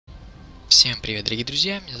Всем привет, дорогие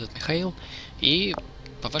друзья, меня зовут Михаил, и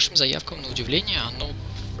по вашим заявкам, на удивление, оно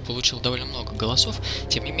получило довольно много голосов.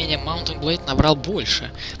 Тем не менее, Mountain Blade набрал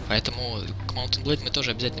больше, поэтому к Mountain Blade мы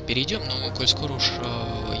тоже обязательно перейдем, но коль скоро уж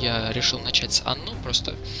я решил начать с ANNO,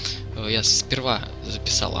 просто я сперва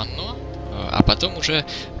записал ANNO, а потом уже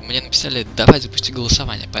мне написали давай запусти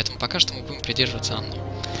голосование, поэтому пока что мы будем придерживаться ANNO.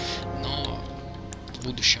 Но в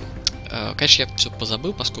будущем, конечно, я все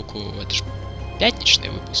позабыл, поскольку это же пятничные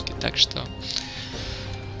выпуски, так что...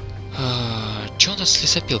 Что у нас с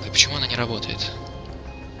лесопилкой? Почему она не работает?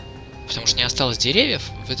 Потому что не осталось деревьев?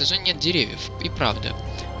 В этой зоне нет деревьев. И правда.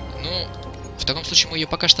 Ну, в таком случае мы ее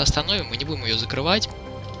пока что остановим. Мы не будем ее закрывать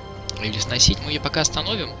или сносить. Мы ее пока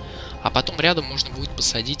остановим, а потом рядом можно будет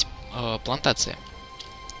посадить плантации.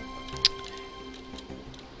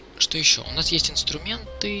 Что еще? У нас есть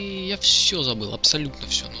инструменты. Я все забыл, абсолютно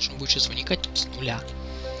все. Нужно будет сейчас вникать тут с нуля.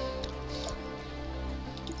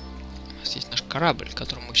 Есть наш корабль, в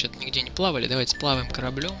котором мы сейчас нигде не плавали. Давайте сплаваем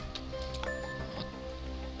кораблем.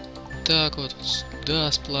 Вот так вот сюда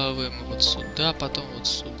сплаваем, вот сюда, потом вот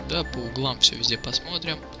сюда. По углам все везде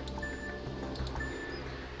посмотрим.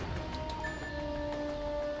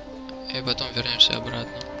 И потом вернемся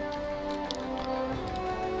обратно.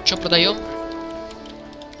 Что продаем?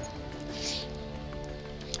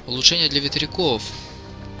 Улучшение для ветряков.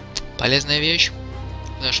 Полезная вещь.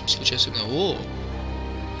 В нашем случае особенно. О!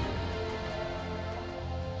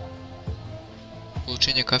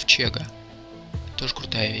 Улучшение ковчега. Тоже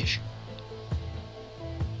крутая вещь.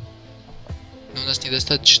 Но у нас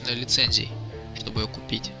недостаточно лицензий, чтобы ее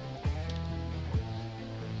купить.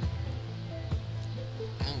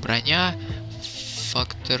 Ну, броня,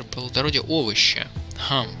 фактор плодородия, овощи.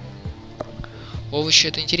 Овощи —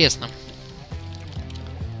 это интересно.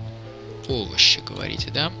 Овощи,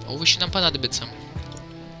 говорите, да? Овощи нам понадобятся.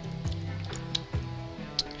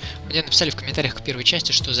 Мне написали в комментариях к первой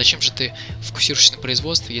части, что зачем же ты фокусируешься на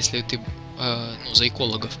производстве, если ты за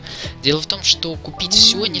экологов. Дело в том, что купить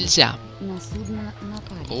все нельзя.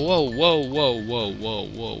 Воу.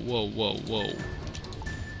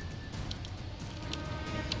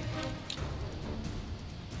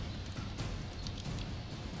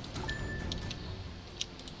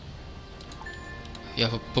 Я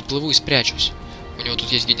поплыву и спрячусь. У него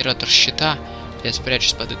тут есть генератор щита. Я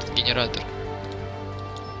спрячусь под этот генератор.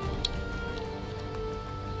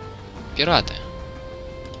 Пираты.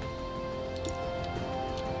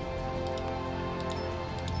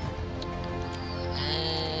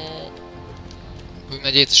 Ну, будем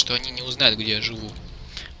надеяться, что они не узнают, где я живу.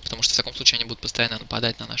 Потому что в таком случае они будут постоянно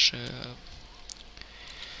нападать на наши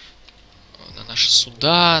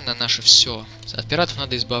суда, на наше все. От пиратов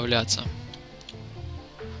надо избавляться.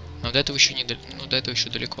 Но до этого еще до этого еще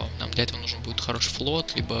далеко. Нам для этого нужен будет хороший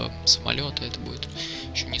флот, либо самолеты. Это будет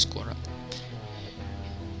еще не скоро.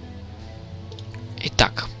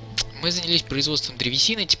 Итак, мы занялись производством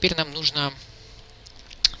древесины, теперь нам нужно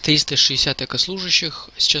 360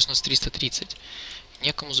 экослужащих, сейчас у нас 330.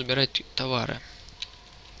 Некому забирать товары.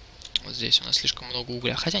 Вот здесь у нас слишком много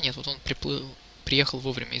угля. Хотя нет, вот он приехал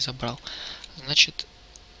вовремя и забрал. Значит,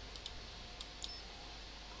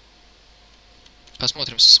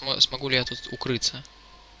 посмотрим, смогу ли я тут укрыться.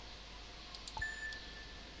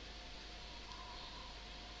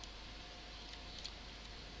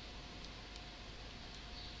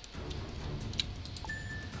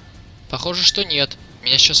 Похоже, что нет.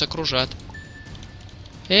 Меня сейчас окружат.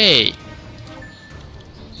 Эй!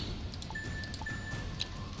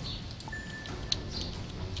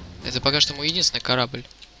 Это пока что мой единственный корабль.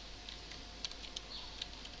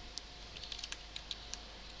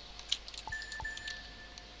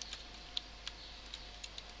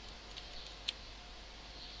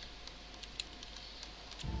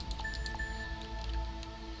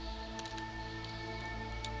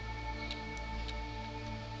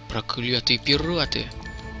 Проклятые пираты!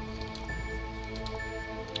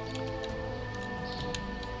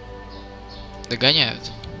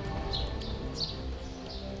 Догоняют.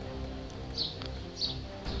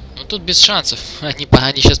 Ну тут без шансов. Они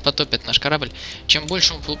сейчас потопят наш корабль. Чем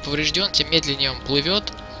больше он поврежден, тем медленнее он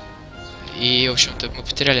плывет. И, в общем-то, мы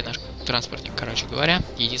потеряли наш транспортник, короче говоря.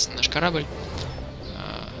 Единственный наш корабль.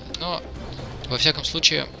 Но, во всяком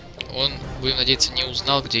случае, он, будем надеяться, не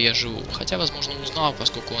узнал, где я живу. Хотя, возможно, узнал,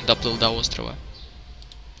 поскольку он доплыл до острова.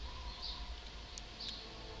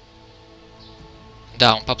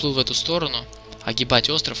 Да, он поплыл в эту сторону. Огибать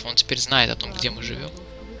остров, он теперь знает о том, где мы живем.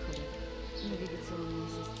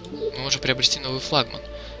 Мы можем приобрести новый флагман.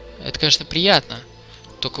 Это, конечно, приятно.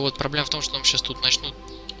 Только вот проблема в том, что нам сейчас тут начнут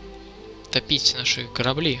топить наши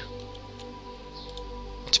корабли.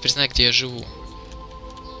 Он теперь знает, где я живу.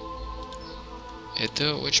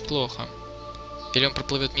 Это очень плохо. Или он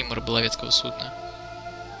проплывет мимо рыболовецкого судна?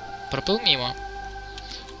 Проплыл мимо.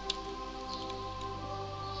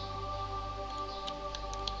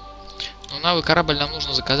 Но новый корабль нам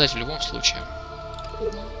нужно заказать в любом случае.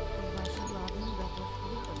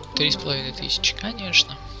 3500,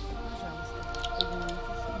 конечно.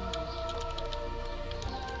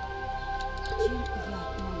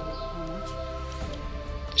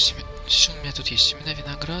 Что у меня тут есть? Семена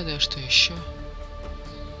винограда, что еще?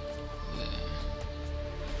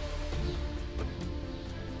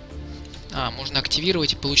 Можно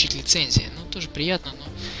активировать и получить лицензии. Ну, тоже приятно, но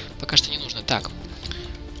пока что не нужно. Так,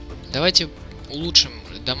 давайте улучшим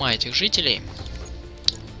дома этих жителей.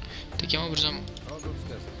 Таким образом,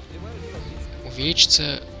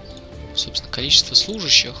 увеличится, собственно, количество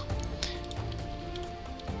служащих.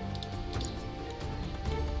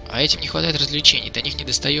 А этим не хватает развлечений, до них не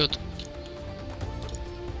достает...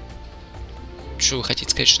 Что вы хотите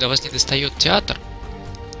сказать, что до вас не достает театр?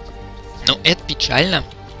 Ну, это печально.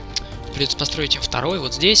 Придется построить им второй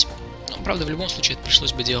вот здесь. Ну, правда, в любом случае это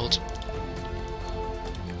пришлось бы делать.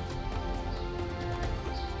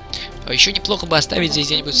 А еще неплохо бы оставить здесь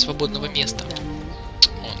где-нибудь свободного места.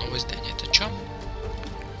 О, новое здание. Это что?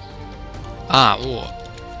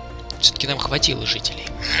 Все-таки нам хватило жителей.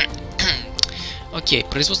 Окей,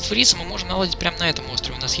 производство риса мы можем наладить прямо на этом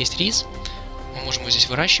острове. У нас есть рис. Мы можем его здесь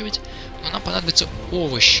выращивать. Но нам понадобятся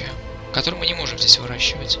овощи, которые мы не можем здесь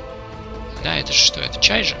выращивать. Да, это же что? Это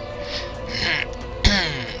чай же?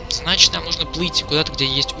 Значит, нам нужно плыть куда-то, где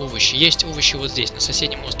есть овощи. Есть овощи вот здесь, на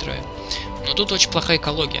соседнем острове. Но тут очень плохая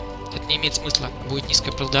экология. Это не имеет смысла. Будет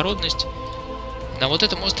низкая плодородность. На вот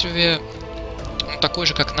этом острове он такой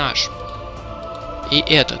же, как наш. И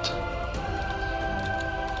этот.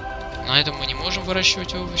 На этом мы не можем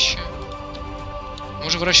выращивать овощи.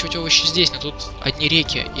 Можем выращивать овощи здесь, но тут одни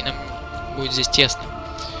реки, и нам будет здесь тесно.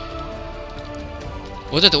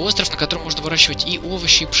 Вот это остров, на котором можно выращивать и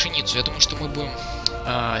овощи, и пшеницу. Я думаю, что мы будем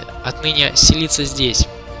отныне селиться здесь.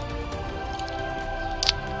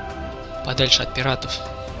 Подальше от пиратов.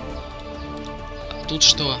 А тут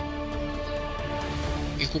что?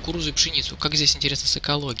 И кукурузу, и пшеницу. Как здесь интересно с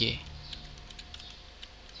экологией?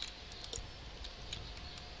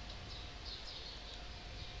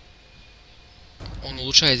 Он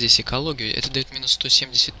улучшает здесь экологию. Это дает минус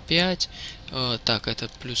 175. Так, это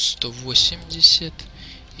плюс 180.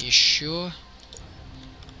 Еще.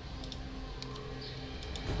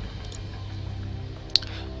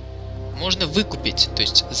 Можно выкупить. То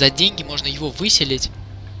есть за деньги можно его выселить.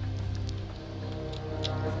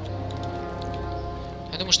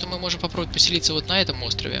 Я думаю, что мы можем попробовать поселиться вот на этом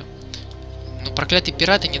острове. Но проклятые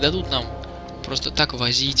пираты не дадут нам просто так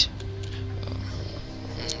возить.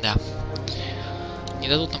 Да. Не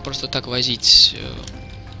дадут нам просто так возить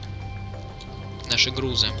наши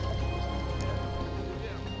грузы.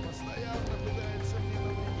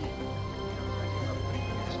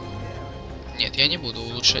 Нет, я не буду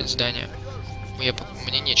улучшать здание.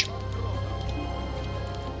 Мне нечем.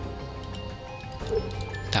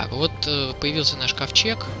 Так, вот появился наш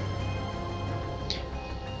ковчег.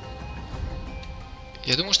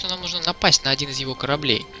 Я думаю, что нам нужно напасть на один из его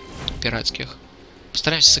кораблей пиратских.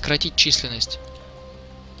 Постараемся сократить численность.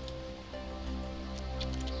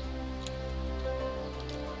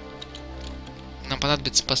 Нам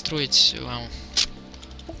понадобится построить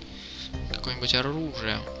какое-нибудь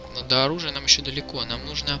оружие. Но до оружия нам еще далеко. Нам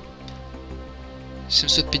нужно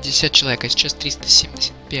 750 человек, а сейчас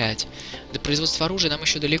 375. До производства оружия нам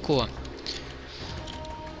еще далеко.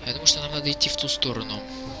 Я думаю, что нам надо идти в ту сторону.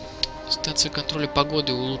 Станция контроля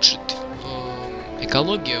погоды улучшит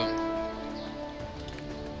экологию.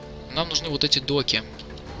 Нам нужны вот эти доки.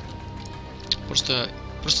 Просто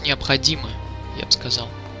необходимы, я бы сказал.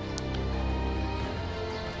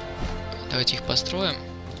 Давайте их построим.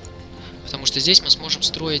 Потому что здесь мы сможем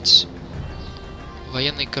строить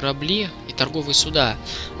военные корабли и торговые суда.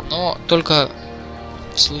 Но только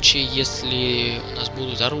в случае, если у нас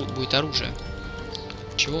будет оружие.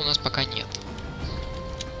 Чего у нас пока нет.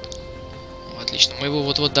 Отлично, мы его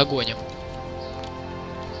вот-вот догоним.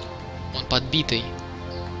 Он подбитый.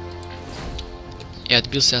 И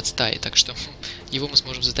отбился от стаи, так что его мы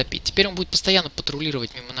сможем затопить. Теперь он будет постоянно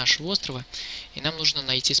патрулировать мимо нашего острова. И нам нужно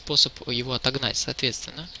найти способ его отогнать.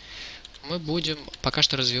 Соответственно, мы будем пока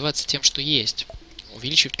что развиваться тем, что есть.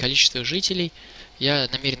 Увеличивать количество жителей. Я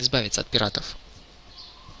намерен избавиться от пиратов.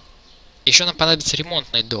 Еще нам понадобится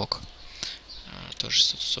ремонтный док. Тоже,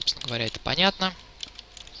 собственно говоря, это понятно.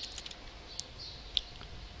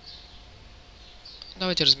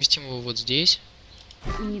 Давайте разместим его вот здесь.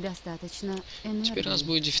 Недостаточно энергии. Теперь у нас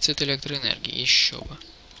будет дефицит электроэнергии. Еще бы.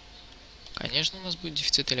 Конечно, у нас будет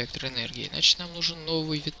дефицит электроэнергии. Значит, нам нужен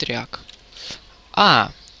новый ветряк.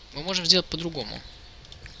 А, мы можем сделать по-другому.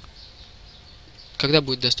 Когда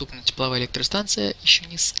будет доступна тепловая электростанция? Еще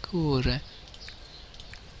не скоро.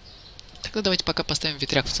 Тогда давайте пока поставим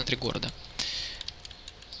ветряк в центре города.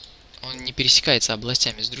 Он не пересекается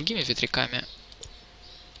областями с другими ветряками.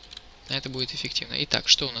 Это будет эффективно. Итак,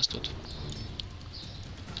 что у нас тут?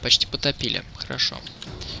 Почти потопили. Хорошо.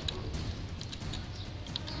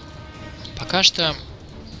 Пока что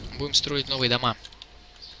будем строить новые дома.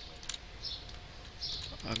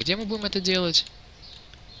 А где мы будем это делать?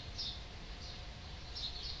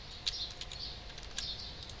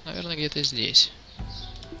 Наверное, где-то здесь.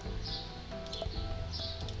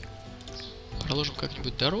 Проложим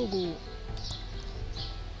как-нибудь дорогу.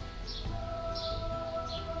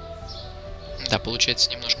 Да, получается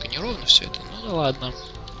немножко неровно все это. Ну да ладно.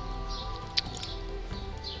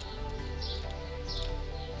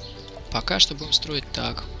 Пока что будем строить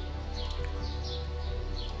так.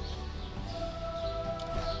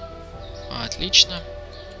 Отлично.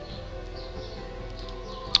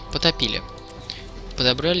 Потопили.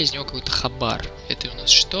 Подобрали из него какой-то хабар. Это у нас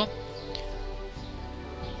что?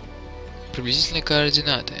 Приблизительные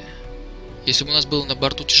координаты. Если бы у нас было на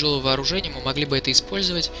борту тяжелое вооружение, мы могли бы это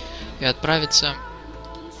использовать и отправиться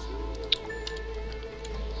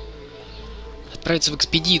в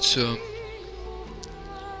экспедицию.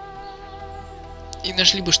 И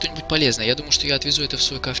нашли бы что-нибудь полезное. Я думаю, что я отвезу это в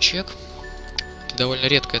свой ковчег. Это довольно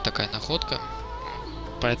редкая такая находка.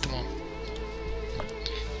 Поэтому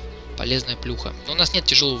полезная плюха. Но у нас нет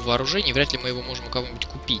тяжелого вооружения, вряд ли мы его можем у кого-нибудь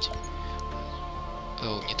купить.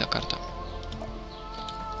 О, не та карта.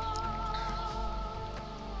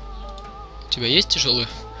 У тебя есть тяжелый?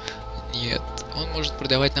 Нет. Он может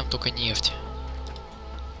продавать нам только нефть.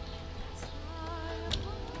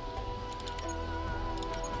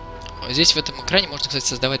 Здесь в этом экране можно, кстати,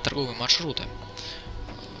 создавать торговые маршруты.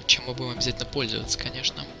 Чем мы будем обязательно пользоваться,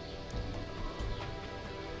 конечно.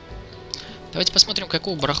 Давайте посмотрим,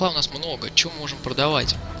 какого барахла у нас много. Чего мы можем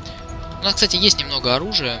продавать. У нас, кстати, есть немного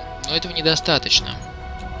оружия, но этого недостаточно.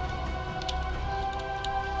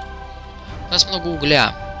 У нас много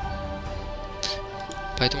угля.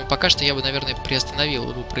 Поэтому пока что я бы, наверное, приостановил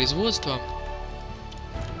его производство.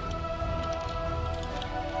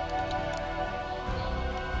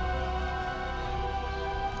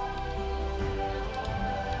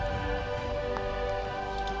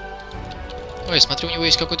 Ой, смотри, у него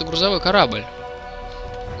есть какой-то грузовой корабль.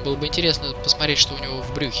 Было бы интересно посмотреть, что у него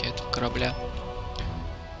в брюхе этого корабля.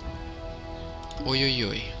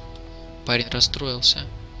 Ой-ой-ой. Парень расстроился.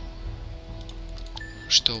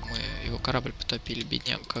 Что мы его корабль потопили,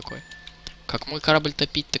 бедняга какой. Как мой корабль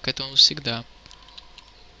топить, так это он всегда.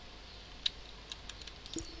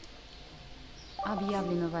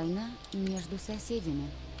 Объявлена война между соседями.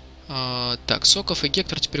 Так, Соков и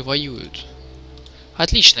Гектор теперь воюют.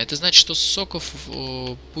 Отлично, это значит, что Соков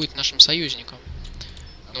будет нашим союзником.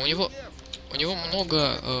 Но у него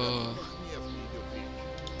много...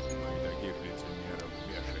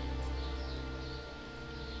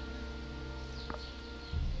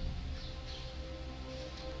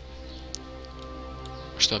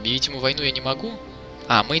 Что, объявить ему войну я не могу?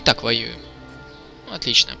 А, мы и так воюем. Ну,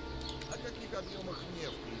 отлично.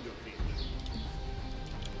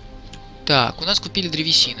 Так, у нас купили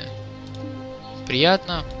древесины.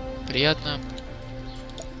 Приятно, приятно.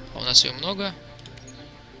 А у нас ее много?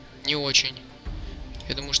 Не очень.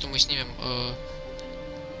 Я думаю, что мы снимем...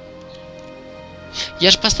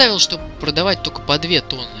 Я же поставил, чтобы продавать только по 2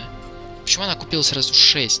 тонны. Почему она купила сразу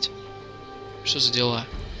 6? Что за дела?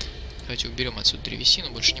 Давайте уберем отсюда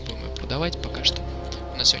древесину, больше не будем ее продавать пока что.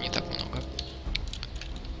 У нас ее не так много.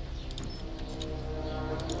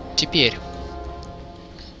 Теперь.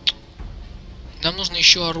 Нам нужно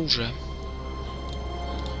еще оружие.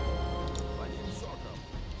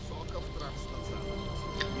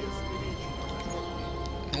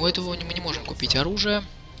 У этого мы не можем купить оружие.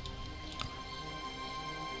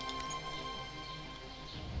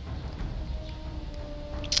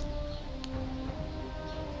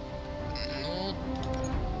 Ну,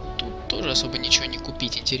 тут тоже особо ничего не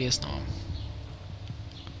купить интересного.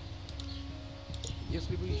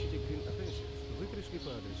 Если вы ищете Грин-Офенсив, вы пришли по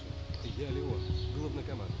адресу. Я Леон,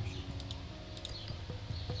 главнокомандующий.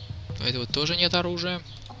 У этого тоже нет оружия.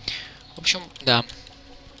 В общем, да.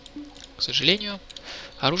 К сожалению,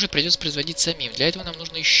 оружие придется производить самим. Для этого нам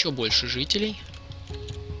нужно еще больше жителей.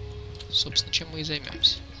 Собственно, чем мы и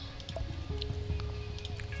займемся.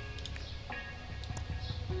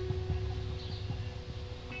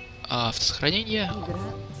 Автосохранение. Игра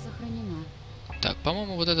сохранена. Так,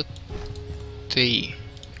 по-моему, вот этот 3.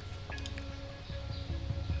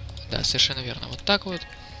 Да, совершенно верно. Вот так вот.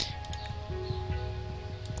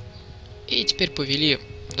 И теперь повели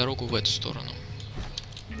дорогу в эту сторону.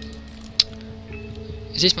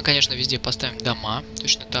 Здесь мы, конечно, везде поставим дома,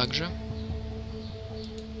 точно так же.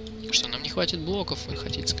 Что, нам не хватит блоков, вы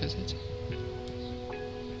хотите сказать?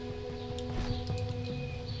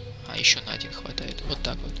 А, еще на один хватает. Вот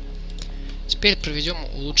так вот. Теперь проведем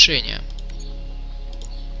улучшение.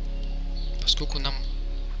 Поскольку нам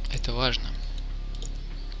это важно.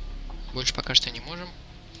 Больше пока что не можем.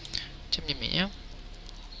 Тем не менее.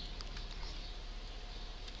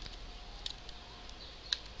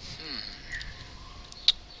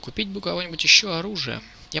 Купить бы у кого-нибудь еще оружие.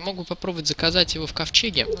 Я могу попробовать заказать его в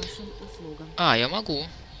ковчеге. Вашим услугам. А, я могу.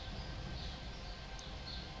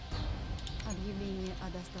 Объявление о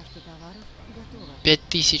доставке товаров готово.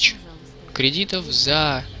 5000 Пожалуйста. кредитов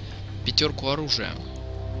за 5 оружия.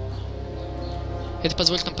 Это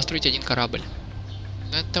позволит нам построить один корабль.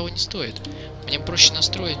 Но это того не стоит. Мне проще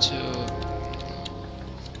настроить...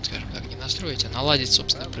 скажем так, не настроить, а наладить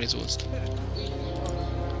собственное производство.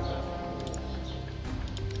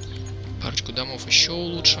 Парочку домов еще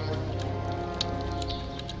улучшим.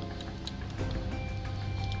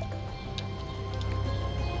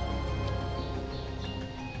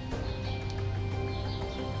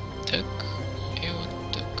 Так, и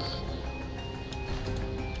вот так.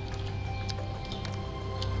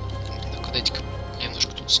 Ну-ка, дайте-ка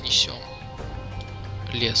немножко тут снесем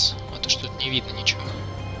лес, а то что тут не видно ничего.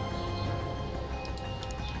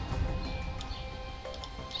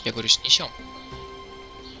 Я говорю, снесем.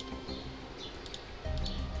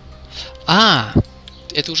 А,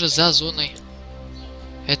 это уже за зоной.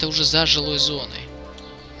 Это уже за жилой зоной.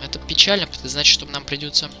 Это печально, это значит, что нам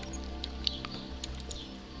придется...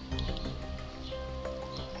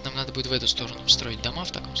 Нам надо будет в эту сторону строить дома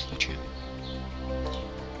в таком случае.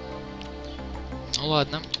 Ну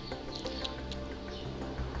ладно.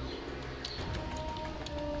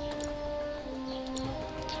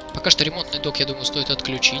 Пока что ремонтный док, я думаю, стоит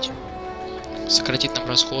отключить. Сократит нам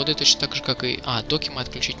расходы, точно так же, как и... А, доки мы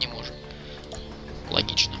отключить не можем.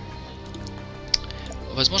 Логично.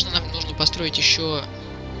 Возможно, нам нужно построить еще...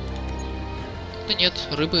 Да нет,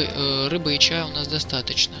 рыбы и чая у нас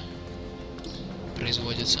достаточно.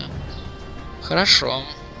 Производится. Хорошо.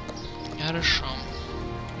 Хорошо.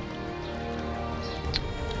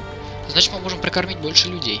 Значит, мы можем прокормить больше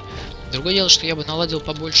людей. Другое дело, что я бы наладил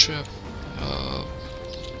побольше...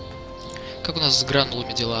 Как у нас с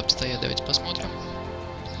гранулами дела обстоят? Давайте посмотрим.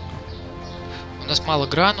 У нас мало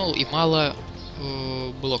гранул и мало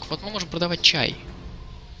блоков. Вот мы можем продавать чай.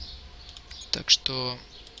 Так что...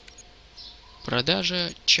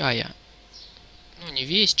 Продажа чая. Ну, не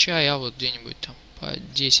весь чай, а вот где-нибудь там по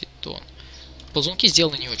 10 тонн. Ползунки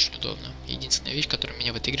сделаны не очень удобно. Единственная вещь, которая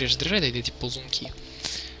меня в этой игре раздражает, это эти ползунки.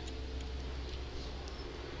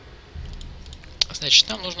 Значит,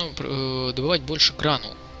 нам нужно добывать больше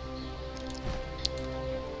гранул.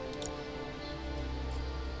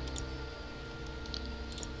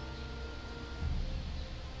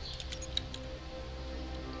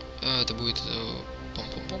 Это будет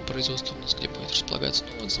пом-пом-пом, производство у нас где будет располагаться?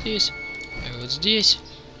 Ну, вот здесь, и вот здесь.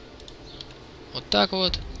 Вот так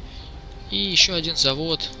вот. И еще один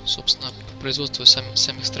завод, собственно, по производству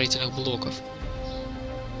самих строительных блоков.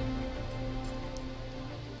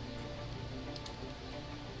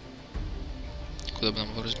 Куда бы нам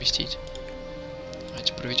его разместить?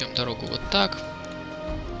 Давайте проведем дорогу вот так.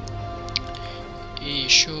 И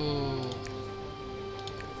еще...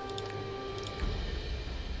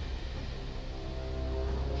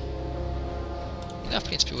 Да, в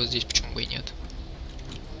принципе, вот здесь почему бы и нет.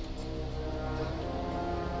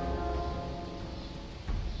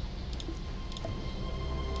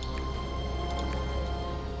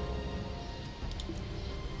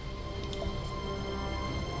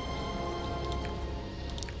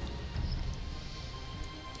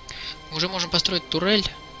 Мы уже можем построить турель.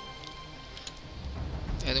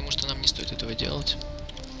 Я думаю, что нам не стоит этого делать.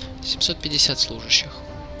 750 служащих.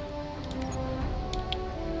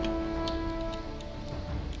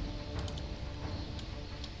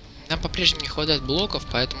 Нам по-прежнему не хватает блоков,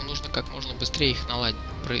 поэтому нужно как можно быстрее их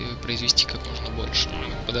произвести как можно больше.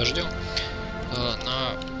 Подождем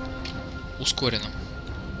на ускоренном.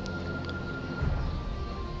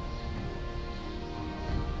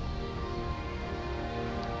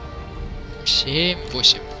 Семь,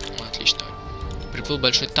 8. Ну, отлично. Приплыл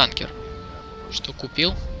большой танкер. Что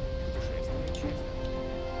купил?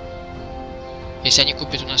 Если они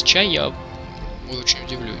купят у нас чай, я очень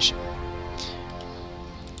удивлюсь.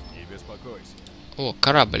 О,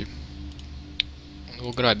 корабль. Он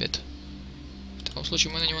его грабит. В таком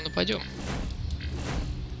случае мы на него нападем.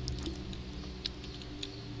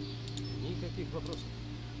 вопросов.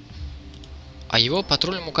 А его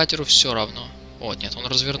патрульному катеру все равно. Вот, нет, он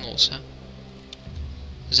развернулся.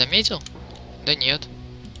 Заметил? Да нет.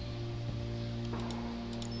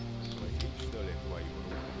 Схватить, что ли, твою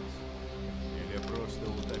руку? Или просто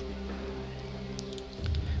утопить?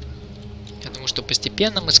 Я думаю, что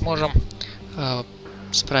постепенно мы сможем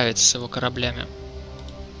справиться с его кораблями.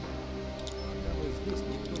 Пока вы здесь,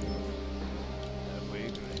 никто не может. Да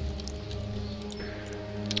выиграй.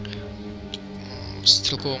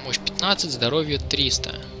 Стрелковая мощь 15, здоровье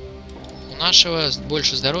 300. У нашего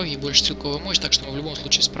больше здоровья и больше стрелковая мощь, так что мы в любом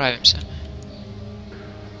случае справимся.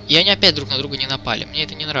 И они опять друг на друга не напали. Мне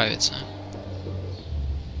это не нравится.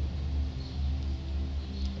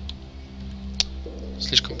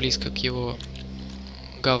 Слишком близко к его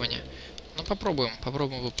гавани. Ну попробуем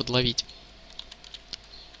его подловить.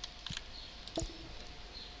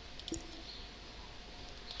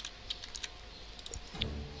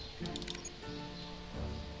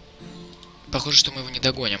 Похоже, что мы его не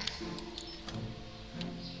догоним.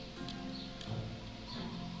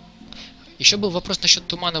 Еще был вопрос насчет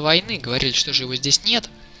тумана войны. Говорили, что же его здесь нет.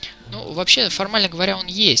 Ну, вообще, формально говоря, он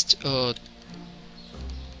есть.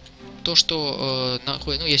 То, что,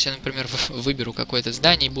 ну, если я, например, выберу какое-то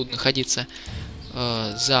здание и буду находиться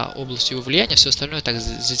за областью его влияния, все остальное так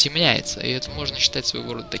затемняется. И это можно считать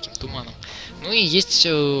своего рода таким туманом. Ну и есть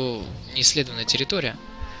неисследованная территория.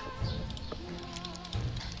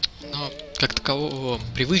 Но как такового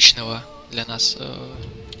привычного для нас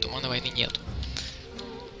тумана войны нету.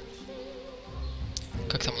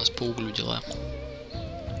 Как там у нас по углю дела?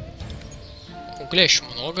 Угля еще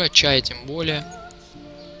много, чая тем более.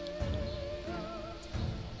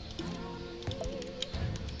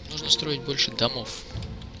 Нужно строить больше домов.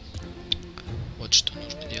 Вот что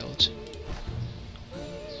нужно делать.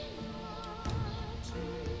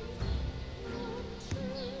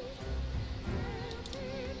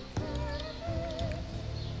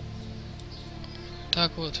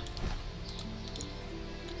 Так вот.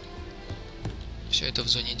 Все это в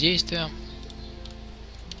зоне действия.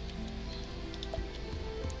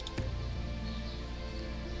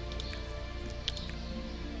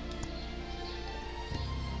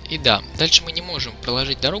 И да, дальше мы не можем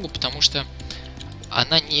проложить дорогу, потому что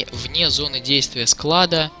она не вне зоны действия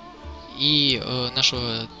склада и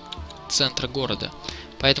нашего центра города.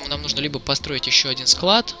 Поэтому нам нужно либо построить еще один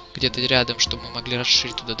склад где-то рядом, чтобы мы могли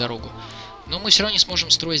расширить туда дорогу. Но мы все равно не сможем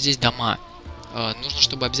строить здесь дома. Нужно,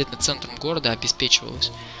 чтобы обязательно центром города обеспечивалось.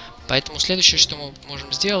 Поэтому следующее, что мы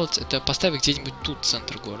можем сделать, это поставить где-нибудь тут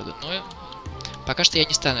центр города. Но пока что я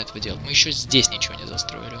не стану этого делать. Мы еще здесь ничего не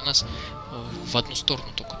застроили. У нас в одну сторону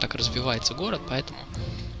только так развивается город, поэтому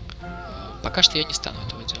пока что я не стану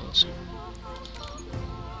этого делать.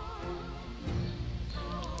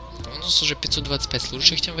 У нас уже 525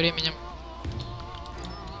 служащих тем временем.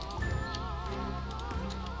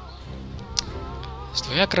 С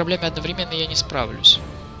двумя кораблями одновременно я не справлюсь.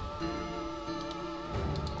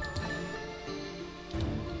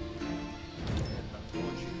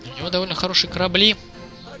 У него довольно хорошие корабли.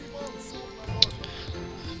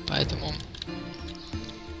 Поэтому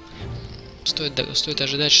стоит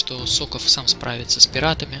ожидать, что Соков сам справится с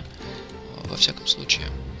пиратами. Во всяком случае.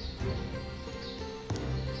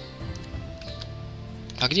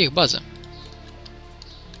 А где их база?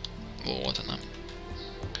 Вот она.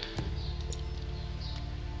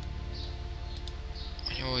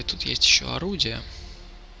 У него и тут есть еще орудие.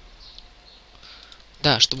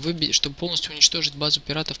 Да, чтобы полностью уничтожить базу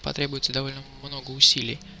пиратов, потребуется довольно много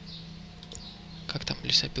усилий. Как там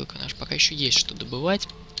лесопилка наша? Пока еще есть что добывать.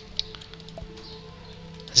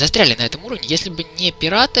 Застряли на этом уровне. Если бы не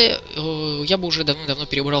пираты, я бы уже давно-давно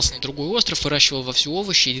перебрался на другой остров, выращивал вовсю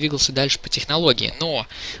овощи и двигался дальше по технологии. Но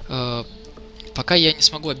пока я не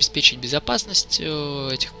смогу обеспечить безопасность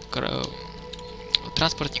этих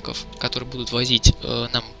транспортников, которые будут возить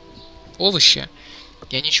нам овощи,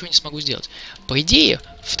 я ничего не смогу сделать. По идее,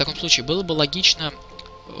 в таком случае было бы логично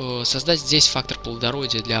создать здесь фактор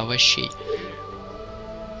плодородия для овощей.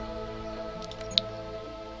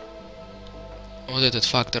 Вот этот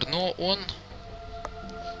фактор, но он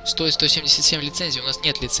стоит 177 лицензий, у нас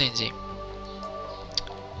нет лицензий.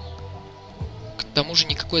 К тому же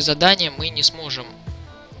никакое задание мы не сможем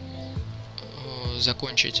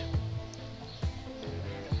закончить.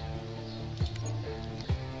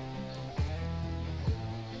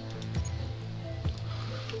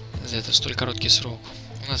 За это столь короткий срок.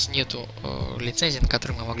 У нас нету лицензий, на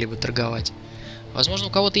которых мы могли бы торговать. Возможно, у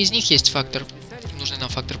кого-то из них есть фактор, нужный нам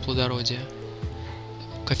фактор плодородия.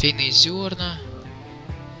 Кофейные зерна.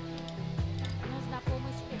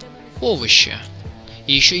 Овощи.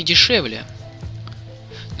 И еще и дешевле.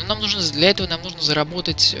 Но нам нужно, для этого нам нужно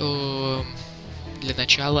заработать для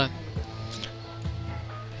начала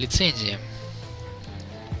лицензии.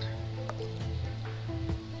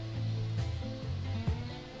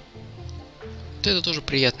 Вот это тоже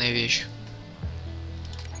приятная вещь.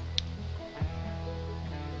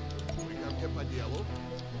 Вы ко мне по делу?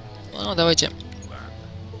 Ну, давайте. Ладно.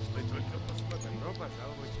 Мы только посмотрим. Добро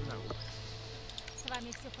пожаловать в науку. С вами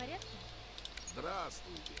все в порядке?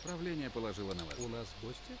 Здравствуйте. Правление положило на вас. У нас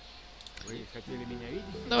гости? Вы хотели меня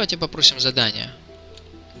видеть? Давайте попросим задание.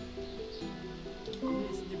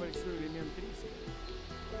 Есть небольшой элемент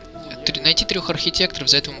риска. Найти 3 архитекторов,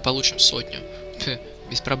 за это мы получим 100.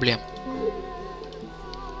 Без проблем.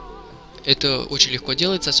 Это очень легко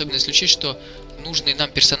делается, особенно если учесть, что нужные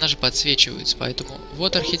нам персонажи подсвечиваются. Поэтому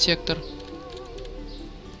вот архитектор.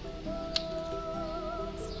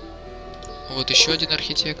 Вот еще один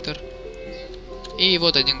архитектор. И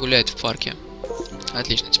вот один гуляет в парке.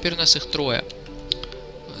 Отлично, теперь у нас их 3.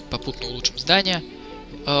 Попутно улучшим здание.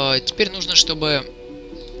 Теперь нужно, чтобы...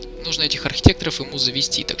 Нужно этих архитекторов ему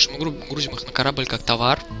завести. Так что мы грузим их на корабль как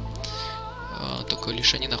товар. Только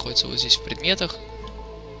лишь они находятся вот здесь в предметах.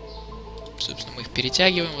 Собственно, мы их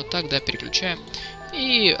перетягиваем вот так, да, переключаем.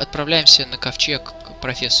 И отправляемся на ковчег к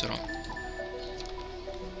профессору.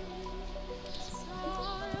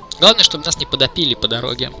 Главное, чтобы нас не подопили по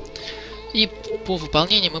дороге. И по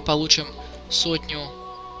выполнению мы получим 100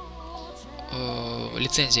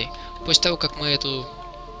 лицензий. После того, как мы эту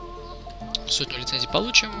 100 лицензий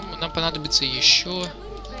получим, нам понадобится еще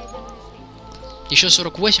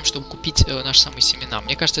 48, чтобы купить наши самые семена.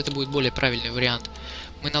 Мне кажется, это будет более правильный вариант.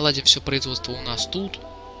 Мы наладим все производство у нас тут,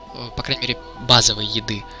 по крайней мере, базовой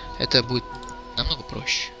еды. Это будет намного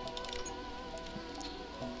проще.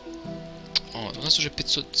 Вот, у нас уже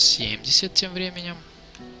 570 тем временем.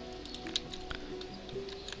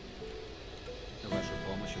 Ваша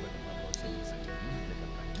помощь в этом вопросе незаменима для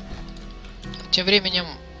компании. Тем временем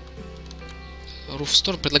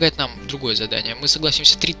Руфстор предлагает нам другое задание. Мы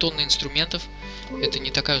согласимся 3 тонны инструментов. Это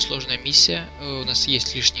не такая сложная миссия. У нас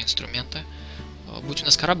есть лишние инструменты. Будь у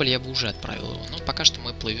нас корабль, я бы уже отправил его. Но пока что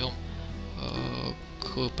мы плывем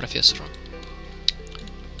к профессору.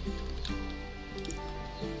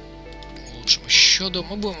 Улучшим еще до.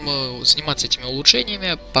 Мы будем заниматься этими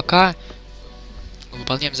улучшениями, пока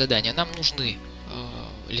выполняем задания. Нам нужны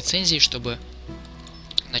лицензии, чтобы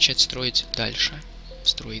начать строить дальше.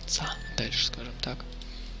 Строиться дальше, скажем так.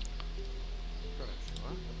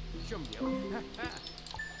 Хорошо. В чем дело?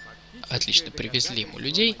 Отлично, привезли ему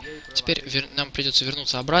людей. Теперь нам придется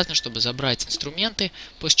вернуться обратно, чтобы забрать инструменты,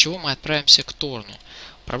 после чего мы отправимся к Торну.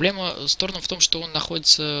 Проблема с Торном в том, что он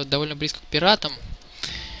находится довольно близко к пиратам.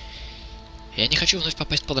 Я не хочу вновь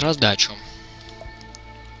попасть под раздачу.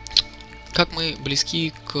 Как мы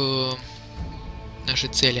близки к нашей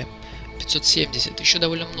цели? 570. Еще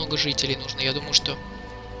довольно много жителей нужно. Я думаю, что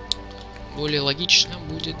более логично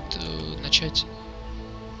будет начать...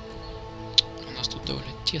 У нас тут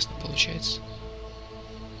довольно тесно получается.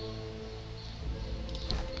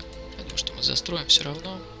 Я думаю, что мы застроим все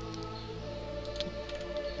равно.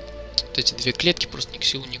 Вот эти 2 клетки просто ни к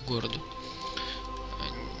селу, ни к городу.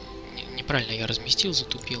 Неправильно я разместил,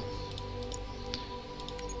 затупил.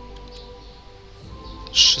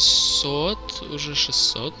 600, уже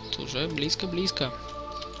 600, уже близко-близко.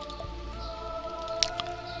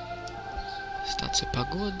 Станция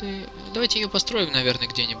погоды. Давайте ее построим, наверное,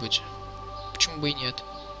 где-нибудь. Почему бы и нет?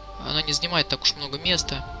 Она не занимает так уж много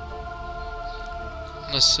места.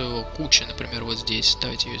 У нас куча, например, вот здесь.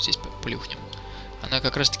 Давайте ее здесь плюхнем. Она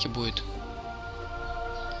как раз-таки будет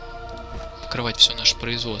покрывать все наше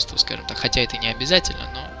производство, скажем так. Хотя это не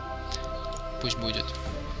обязательно, но пусть будет.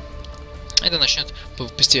 Это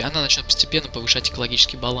она начнет постепенно повышать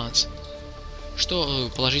экологический баланс, что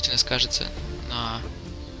положительно скажется на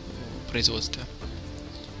производстве.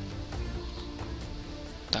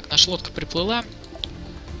 Так, наша лодка приплыла.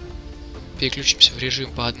 Переключимся в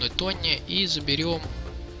режим по 1 тонне и заберем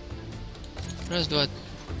 1, 2,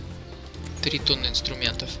 3 тонны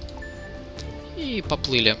инструментов. И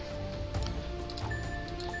поплыли.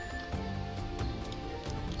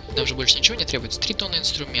 Нам же больше ничего не требуется. 3 тонны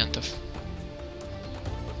инструментов.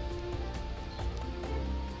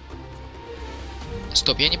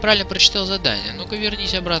 Стоп, я неправильно прочитал задание. Ну-ка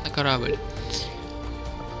вернись обратно на корабль.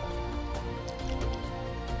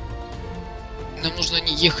 Нам нужно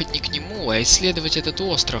не ехать не к нему, а исследовать этот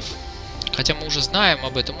остров. Хотя мы уже знаем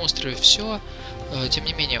об этом острове все. Тем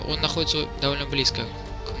не менее, он находится довольно близко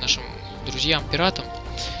к нашим друзьям-пиратам.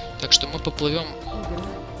 Так что мы поплывем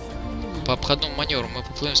по обходному маневру. Мы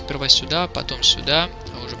поплывем сперва сюда, потом сюда,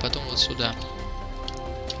 а уже потом вот сюда.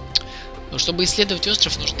 Чтобы исследовать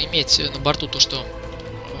остров, нужно иметь на борту то, что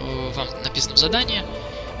вам написано в задании,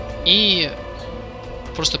 и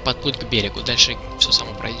просто подплыть к берегу. Дальше все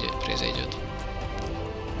само произойдет.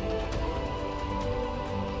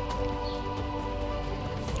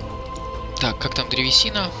 Так, как там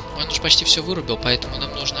древесина? Он уже почти все вырубил, поэтому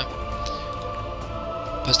нам нужно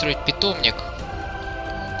построить питомник.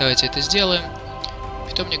 Давайте это сделаем.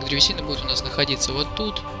 Питомник древесины будет у нас находиться вот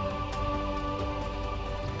тут.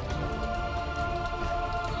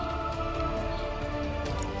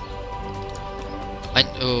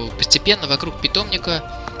 Постепенно вокруг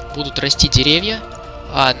питомника будут расти деревья,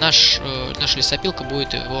 а наша лесопилка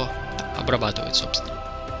будет его обрабатывать, собственно.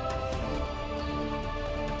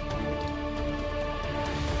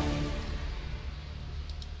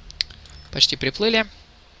 Почти приплыли.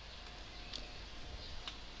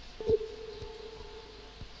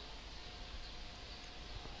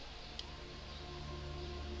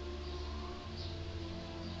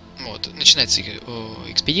 Вот, начинается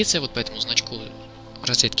экспедиция, вот по этому значку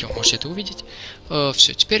разведки вы можете это увидеть.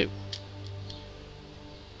 Все, теперь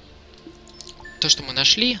то, что мы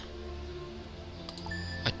нашли,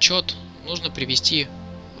 отчет нужно привести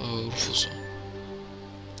Руфусу.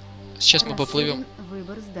 Сейчас мы поплывем.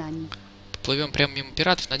 Выбор зданий. Поплывем прямо мимо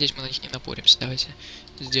пиратов. Надеюсь, мы на них не напоримся. Давайте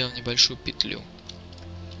сделаем небольшую петлю.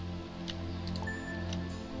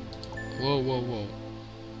 Воу-воу-воу.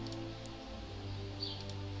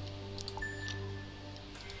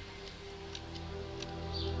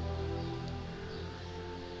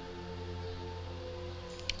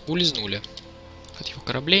 Улизнули от его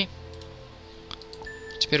кораблей.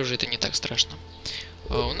 Теперь уже это не так страшно.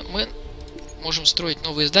 Мы можем строить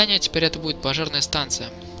новые здания. Теперь это будет пожарная станция.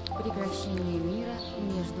 Прекращение мира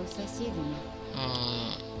между соседями.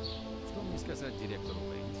 Что мне сказать директору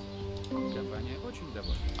Бэйнс? Компания очень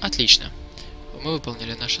довольна. Отлично. Мы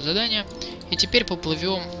выполнили наше задание. И теперь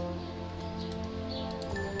поплывем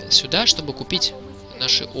сюда, чтобы купить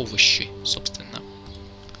наши овощи, собственно.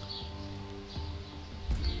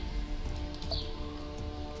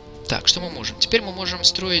 Так, что мы можем? Теперь мы можем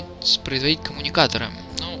производить коммуникаторы.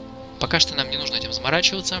 Ну, пока что нам не нужно этим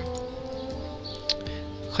заморачиваться.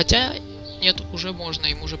 Хотя, нет, уже можно,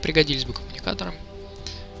 им уже пригодились бы коммуникаторы.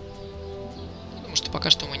 Потому что пока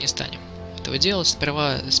что мы не станем этого делать.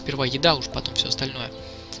 Сперва еда, уж потом все остальное.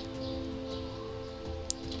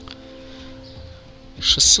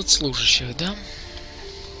 600 служащих, да?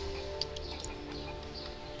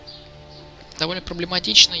 Довольно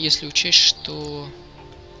проблематично, если учесть, что...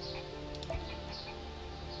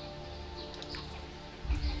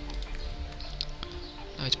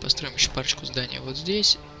 Давайте построим еще парочку зданий вот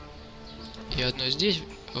здесь. И одно здесь.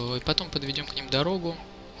 И потом подведем к ним дорогу.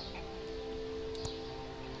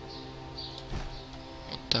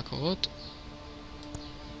 Вот так вот.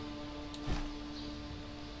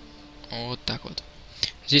 Вот так вот.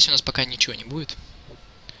 Здесь у нас пока ничего не будет.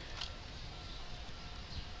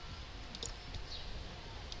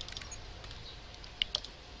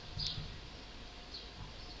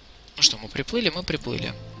 Ну что, мы приплыли? Мы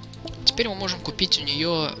приплыли. Теперь мы можем купить у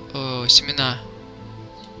нее семена.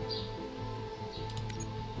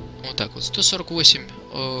 Вот так вот. 148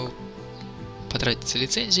 потратится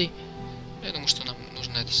лицензий. Я думаю, что нам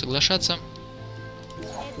нужно это соглашаться.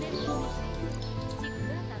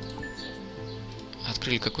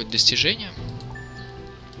 Открыли какое-то достижение.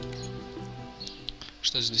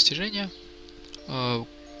 Что это за достижение?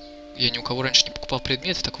 Я ни у кого раньше не покупал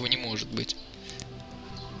предметы, такого не может быть.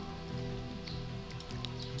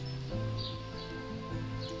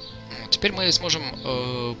 Теперь мы сможем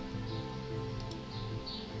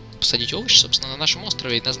посадить овощи, собственно, на нашем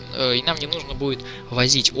острове, и нам не нужно будет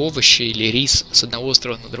возить овощи или рис с одного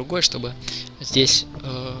острова на другой, чтобы здесь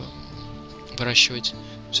выращивать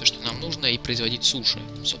все, что нам нужно, и производить суши,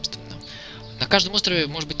 собственно. На каждом острове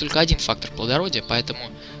может быть только один фактор плодородия,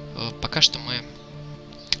 поэтому пока что мы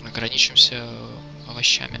ограничимся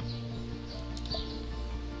овощами.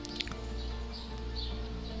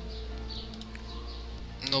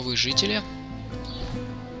 Новые жители.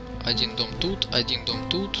 Один дом тут, один дом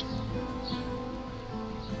тут.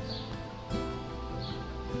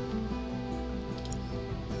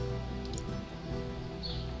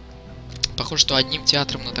 Похоже, что одним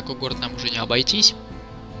театром на такой город нам уже не обойтись.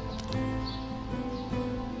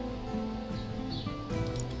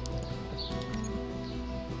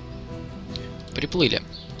 Приплыли.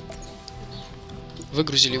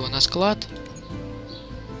 Выгрузили его на склад.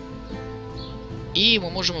 И мы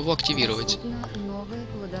можем его активировать. Новая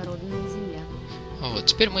плодородная земля. Вот,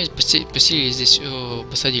 теперь мы поселили здесь,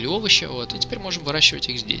 посадили овощи, вот, и теперь можем выращивать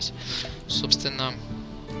их здесь. Собственно,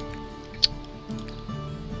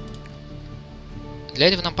 Для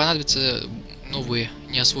этого нам понадобятся новые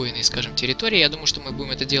неосвоенные, скажем, территории. Я думаю, что мы будем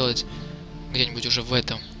это делать где-нибудь уже в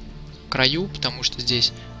этом краю, потому что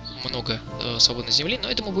здесь много свободной земли. Но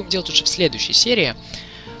это мы будем делать уже в следующей серии.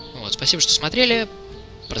 Вот, спасибо, что смотрели.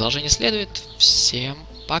 Продолжение следует. Всем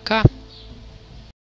пока!